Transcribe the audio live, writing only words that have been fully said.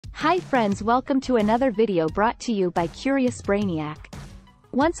Hi friends, welcome to another video brought to you by Curious Brainiac.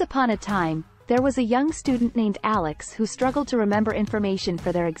 Once upon a time, there was a young student named Alex who struggled to remember information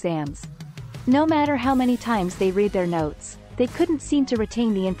for their exams. No matter how many times they read their notes, they couldn't seem to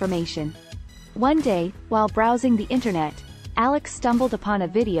retain the information. One day, while browsing the internet, Alex stumbled upon a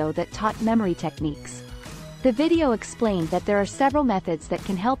video that taught memory techniques. The video explained that there are several methods that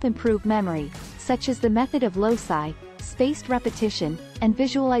can help improve memory, such as the method of loci, spaced repetition, and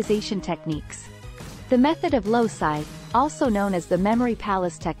visualization techniques. The method of loci, also known as the memory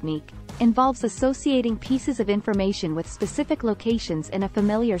palace technique, involves associating pieces of information with specific locations in a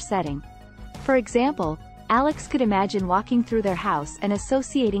familiar setting. For example, Alex could imagine walking through their house and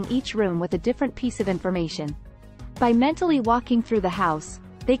associating each room with a different piece of information. By mentally walking through the house,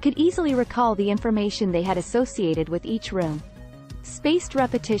 they could easily recall the information they had associated with each room. Spaced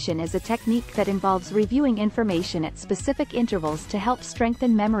repetition is a technique that involves reviewing information at specific intervals to help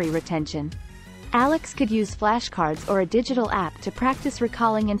strengthen memory retention. Alex could use flashcards or a digital app to practice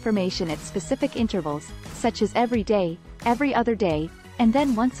recalling information at specific intervals, such as every day, every other day, and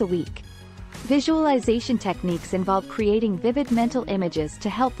then once a week. Visualization techniques involve creating vivid mental images to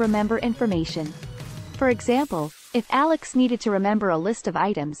help remember information. For example, if Alex needed to remember a list of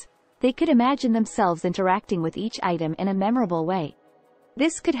items, they could imagine themselves interacting with each item in a memorable way.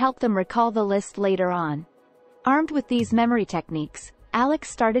 This could help them recall the list later on. Armed with these memory techniques, Alex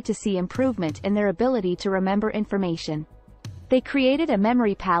started to see improvement in their ability to remember information. They created a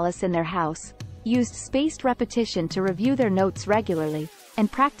memory palace in their house, used spaced repetition to review their notes regularly,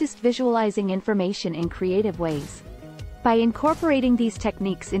 and practiced visualizing information in creative ways. By incorporating these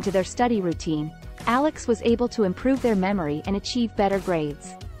techniques into their study routine, Alex was able to improve their memory and achieve better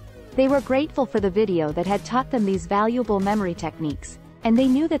grades. They were grateful for the video that had taught them these valuable memory techniques, and they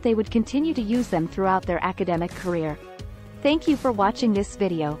knew that they would continue to use them throughout their academic career. Thank you for watching this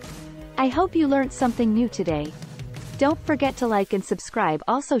video. I hope you learned something new today. Don't forget to like and subscribe,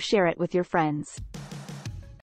 also share it with your friends.